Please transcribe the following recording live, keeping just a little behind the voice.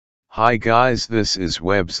Hi guys, this is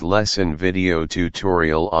Web's lesson video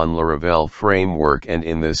tutorial on Laravel framework, and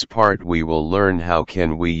in this part we will learn how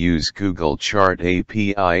can we use Google Chart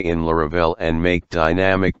API in Laravel and make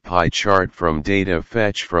dynamic pie chart from data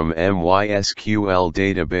fetch from MySQL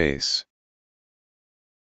database.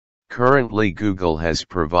 Currently Google has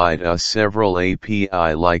provided us several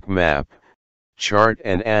API like map, chart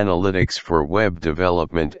and analytics for web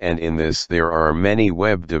development, and in this there are many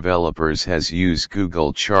web developers has used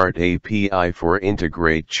Google Chart API for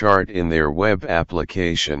integrate chart in their web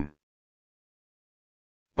application.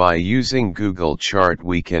 By using Google Chart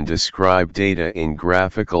we can describe data in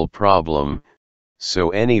graphical problem, so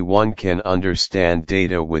anyone can understand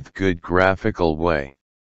data with good graphical way.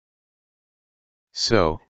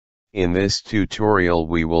 So, in this tutorial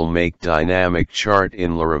we will make dynamic chart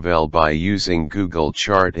in Laravel by using Google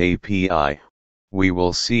Chart API. We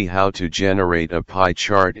will see how to generate a pie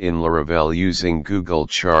chart in Laravel using Google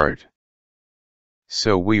Chart.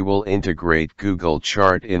 So we will integrate Google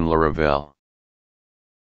Chart in Laravel.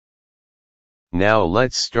 Now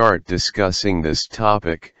let's start discussing this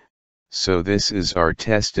topic. So this is our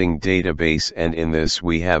testing database, and in this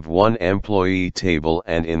we have one employee table,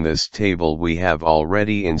 and in this table we have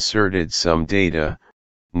already inserted some data.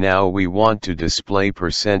 Now we want to display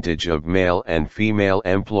percentage of male and female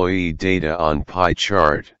employee data on pie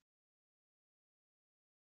chart.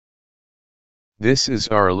 This is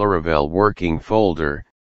our Laravel working folder.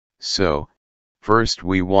 So, first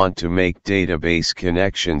we want to make database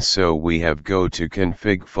connection, so we have go to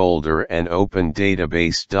config folder and open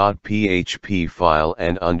database.php file,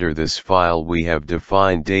 and under this file we have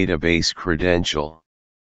defined database credential.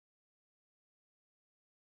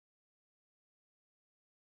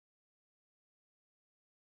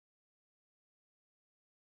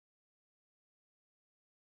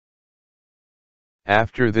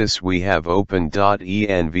 After this we have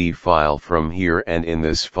open.env file from here, and in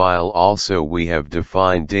this file also we have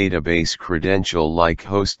defined database credential like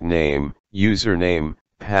host name, username,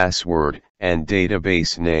 password, and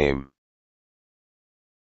database name.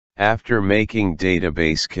 After making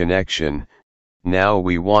database connection, now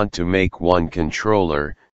we want to make one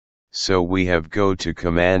controller, so we have go to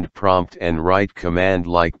command prompt and write command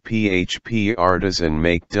like php artisan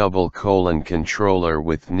make : controller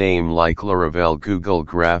with name like Laravel Google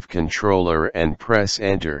Graph Controller, and press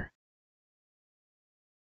enter.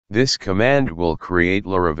 This command will create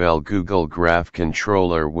Laravel Google Graph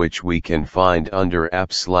Controller, which we can find under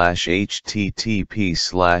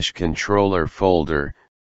app/http/controller folder,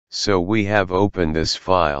 so we have opened this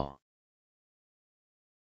file.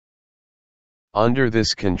 Under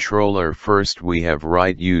this controller first we have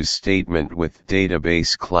write use statement with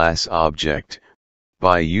database class object.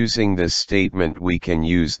 By using this statement we can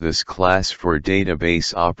use this class for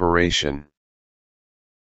database operation.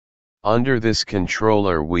 Under this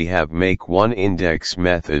controller we have make one index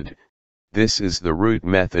method. This is the root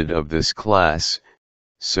method of this class,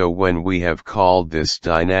 so when we have called this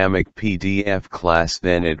dynamic PDF class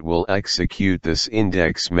then it will execute this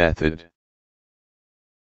index method.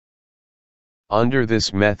 Under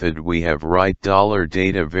this method we have write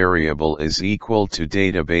 $data variable is equal to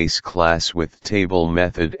database class with table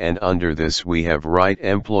method, and under this we have write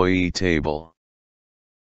employee table.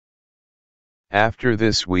 After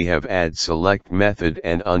this we have add select method,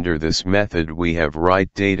 and under this method we have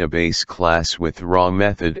write database class with raw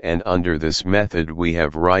method, and under this method we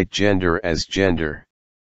have write gender as gender.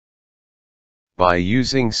 By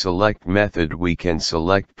using select method we can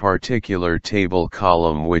select particular table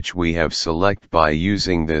column which we have select by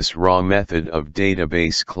using this raw method of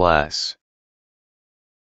database class.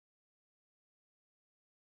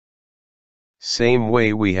 Same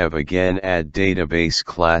way we have again add database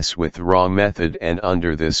class with raw method, and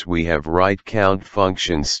under this we have write count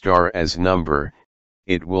function star as number.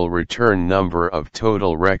 It will return number of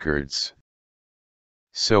total records.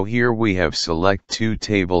 So here we have select two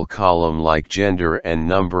table column like gender and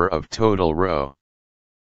number of total row.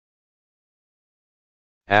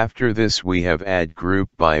 After this we have add group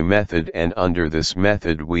by method, and under this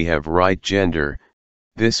method we have write gender.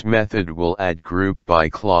 This method will add group by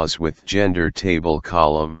clause with gender table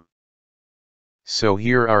column. So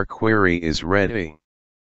here our query is ready.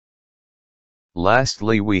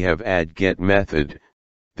 Lastly we have add get method.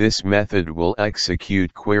 This method will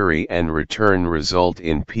execute query and return result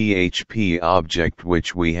in PHP object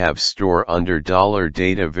which we have store under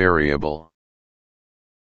 $data variable.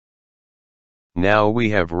 Now we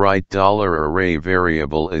have write $array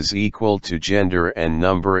variable is equal to gender and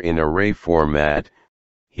number in array format.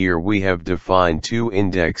 Here we have defined two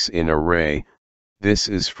index in array. This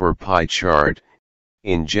is for pie chart,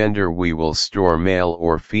 In gender we will store male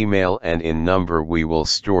or female, and in number we will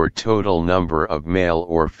store total number of male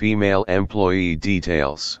or female employee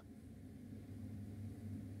details.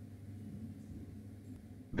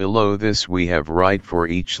 Below this we have write for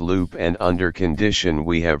each loop, and under condition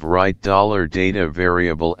we have write $data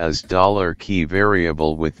variable as $key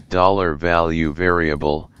variable with $value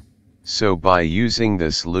variable. So by using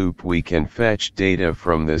this loop we can fetch data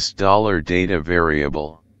from this $data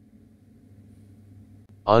variable.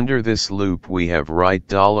 Under this loop we have write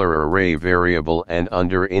 $array variable, and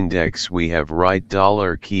under index we have write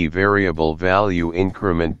 $key variable value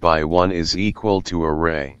increment by 1 is equal to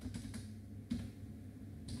array.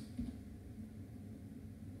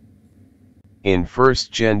 In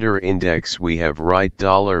first gender index we have write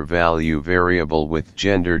 $value variable with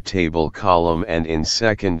gender table column, and in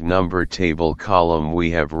second number table column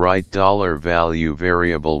we have write $value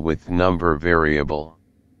variable with number variable.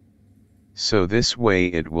 So this way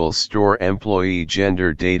it will store employee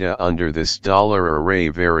gender data under this $array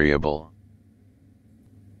variable.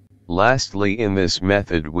 Lastly, in this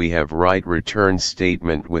method we have write return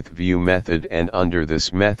statement with view method, and under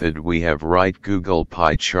this method we have write Google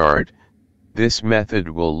Pie Chart. This method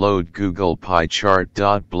will load Google Pie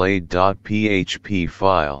Chart.blade.php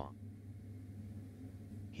file.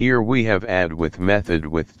 Here we have add with method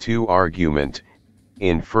with 2 argument.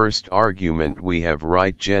 In first argument we have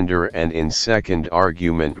write gender, and in second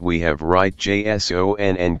argument we have write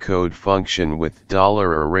JSON encode function with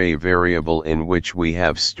 $array variable, in which we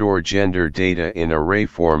have store gender data in array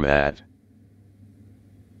format.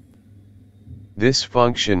 This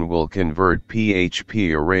function will convert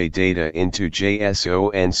PHP array data into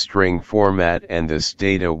JSON string format, and this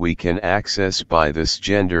data we can access by this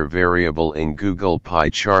gender variable in Google Pie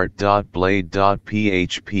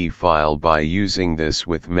Chart.blade.php file by using this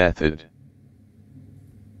with method.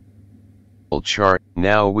 Chart.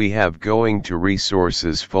 Now we have going to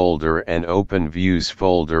resources folder and open views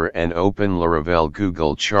folder and open Laravel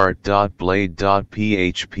Google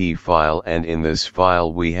Chart.blade.php file, and in this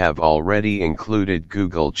file we have already included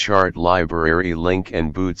Google Chart library link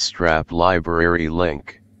and Bootstrap library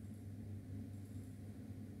link.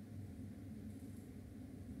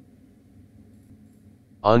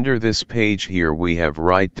 Under this page here we have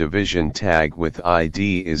write division tag with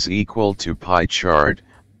ID is equal to pie chart.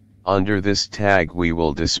 Under this tag we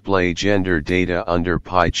will display gender data under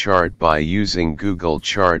pie chart by using Google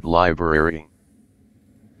Chart library.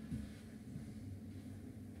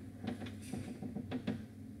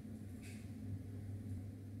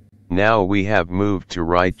 Now we have moved to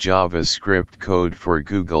write JavaScript code for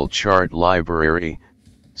Google Chart library.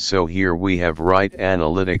 So here we have write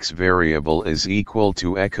analytics variable is equal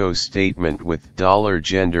to echo statement with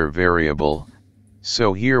 $gender variable.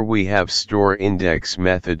 So here we have store index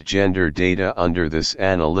method gender data under this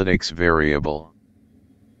analytics variable.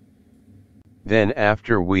 Then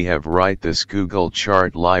after we have write this Google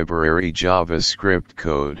Chart library JavaScript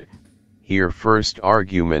code, here first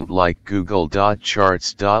argument like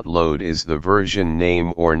google.charts.load is the version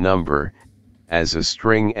name or number, as a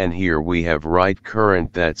string, and here we have write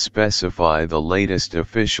current that specify the latest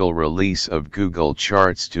official release of Google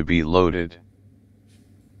Charts to be loaded.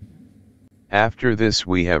 After this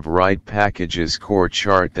we have write packages core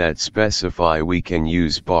chart that specify we can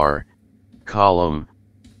use bar, column,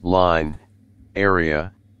 line,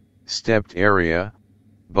 area, stepped area,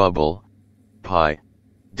 bubble, pie,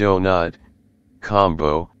 donut,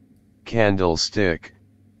 combo, candlestick,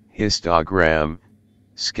 histogram,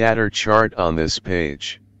 scatter chart on this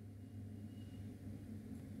page.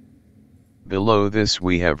 Below this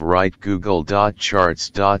we have write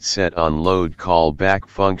google.charts.set on load callback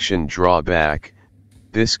function drawback.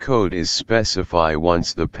 This code is specify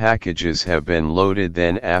once the packages have been loaded,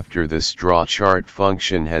 then after this draw chart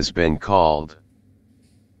function has been called.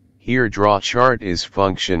 Here draw chart is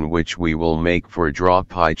function which we will make for draw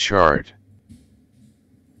pie chart.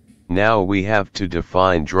 Now we have to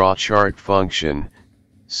define draw chart function,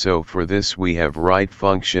 so for this we have write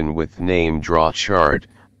function with name draw chart.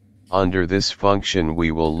 Under this function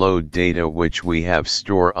we will load data which we have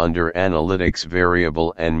store under analytics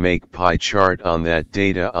variable and make pie chart on that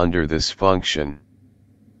data under this function.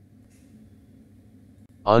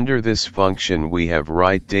 Under this function we have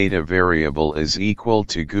write data variable is equal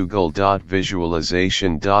to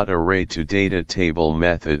google.visualization.array to data table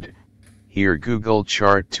method. Here Google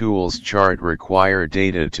Chart Tools chart require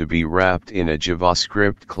data to be wrapped in a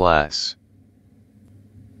JavaScript class.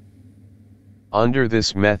 Under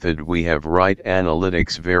this method we have write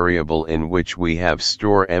analytics variable in which we have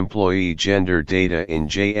store employee gender data in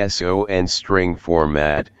JSON string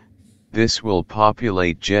format. This will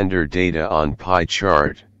populate gender data on pie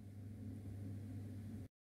chart.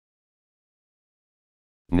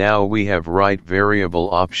 Now we have right variable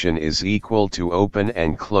option is equal to open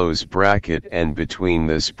and close bracket, and between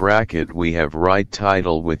this bracket we have right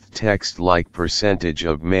title with text like percentage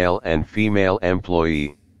of male and female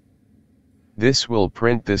employee. This will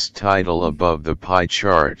print this title above the pie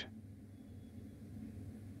chart.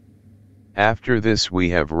 After this we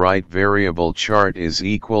have right variable chart is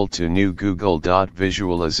equal to new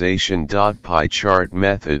google.visualization.pie-chart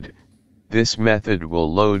method. This method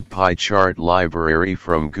will load pie chart library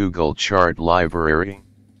from Google Chart Library.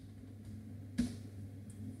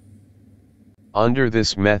 Under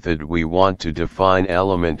this method we want to define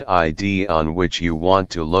element ID on which you want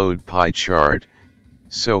to load pie chart.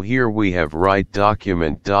 So here we have write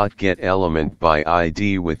document.getElement by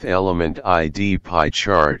ID with element ID pie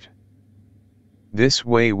chart. This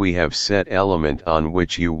way we have set element on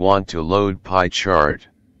which you want to load pie chart.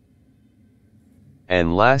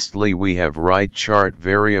 And lastly we have write chart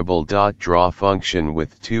variable.draw function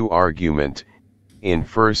with two argument. In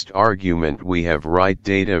first argument we have write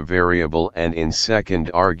data variable, and in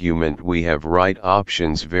second argument we have write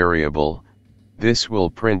options variable. This will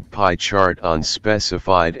print pie chart on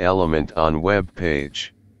specified element on web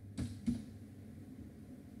page.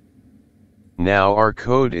 Now our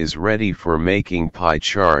code is ready for making pie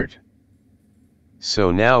chart.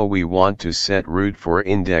 So now we want to set root for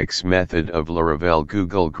index method of Laravel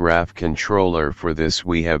Google Graph Controller. For this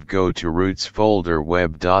we have go to roots folder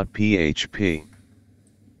web.php.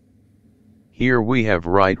 Here we have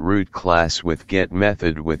write root class with get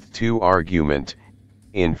method with two argument.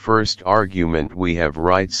 In first argument we have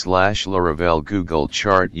write /Laravel Google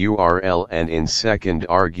Chart URL, and in second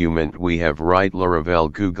argument we have write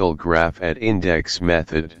Laravel Google Graph at index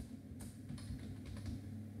method.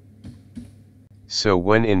 So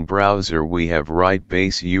when in browser we have write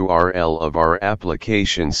base URL of our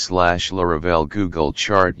application /Laravel Google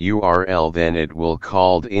Chart URL, then it will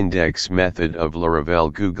called index method of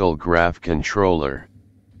Laravel Google Graph Controller.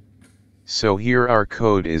 So here our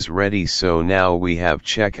code is ready, so now we have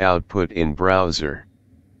check output in browser.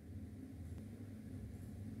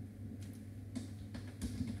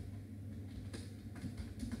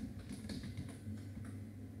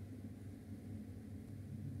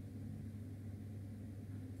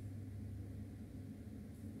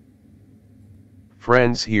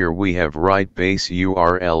 Friends, here we have write base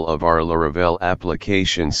URL of our Laravel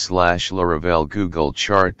application /Laravel Google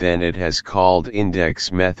Chart, then it has called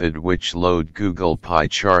index method which load Google pie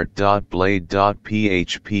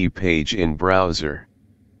chart.blade.php page in browser.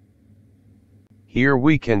 Here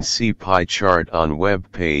we can see pie chart on web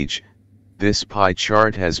page. This pie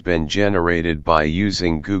chart has been generated by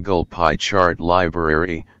using Google Pie Chart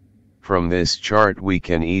Library. From this chart we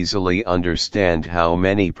can easily understand how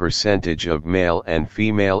many percentage of male and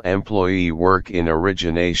female employee work in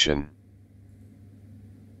origination.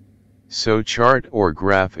 So chart or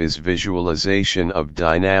graph is visualization of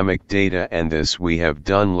dynamic data, and this we have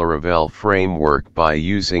done Laravel framework by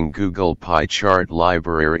using Google Pie Chart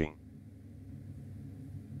Library.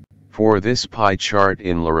 For this pie chart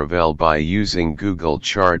in Laravel by using Google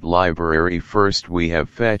Chart Library, first we have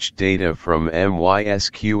fetched data from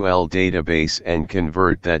MySQL database and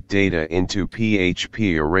convert that data into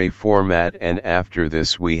PHP array format, and after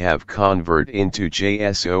this we have convert into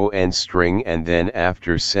JSON string, and then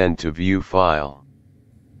after send to view file.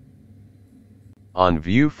 On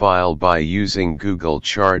view file by using Google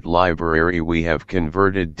Chart Library we have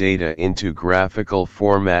converted data into graphical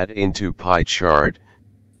format into pie chart,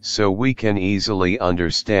 so we can easily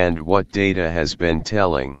understand what data has been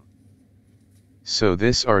telling. So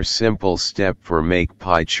this are simple step for make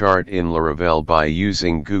pie chart in Laravel by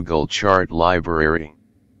using Google Chart Library.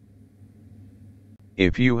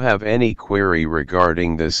 If you have any query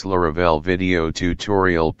regarding this Laravel video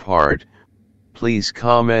tutorial part, please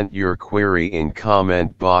comment your query in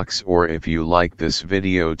comment box, or if you like this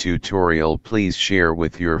video tutorial please share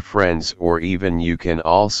with your friends, or even you can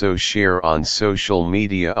also share on social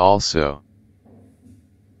media also.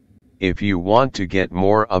 If you want to get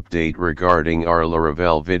more update regarding our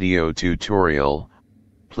Laravel video tutorial,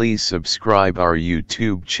 please subscribe our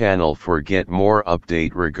YouTube channel for get more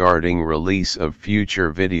update regarding release of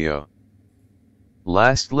future video.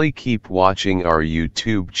 Lastly, keep watching our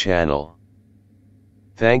YouTube channel.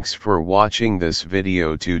 Thanks for watching this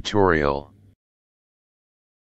video tutorial.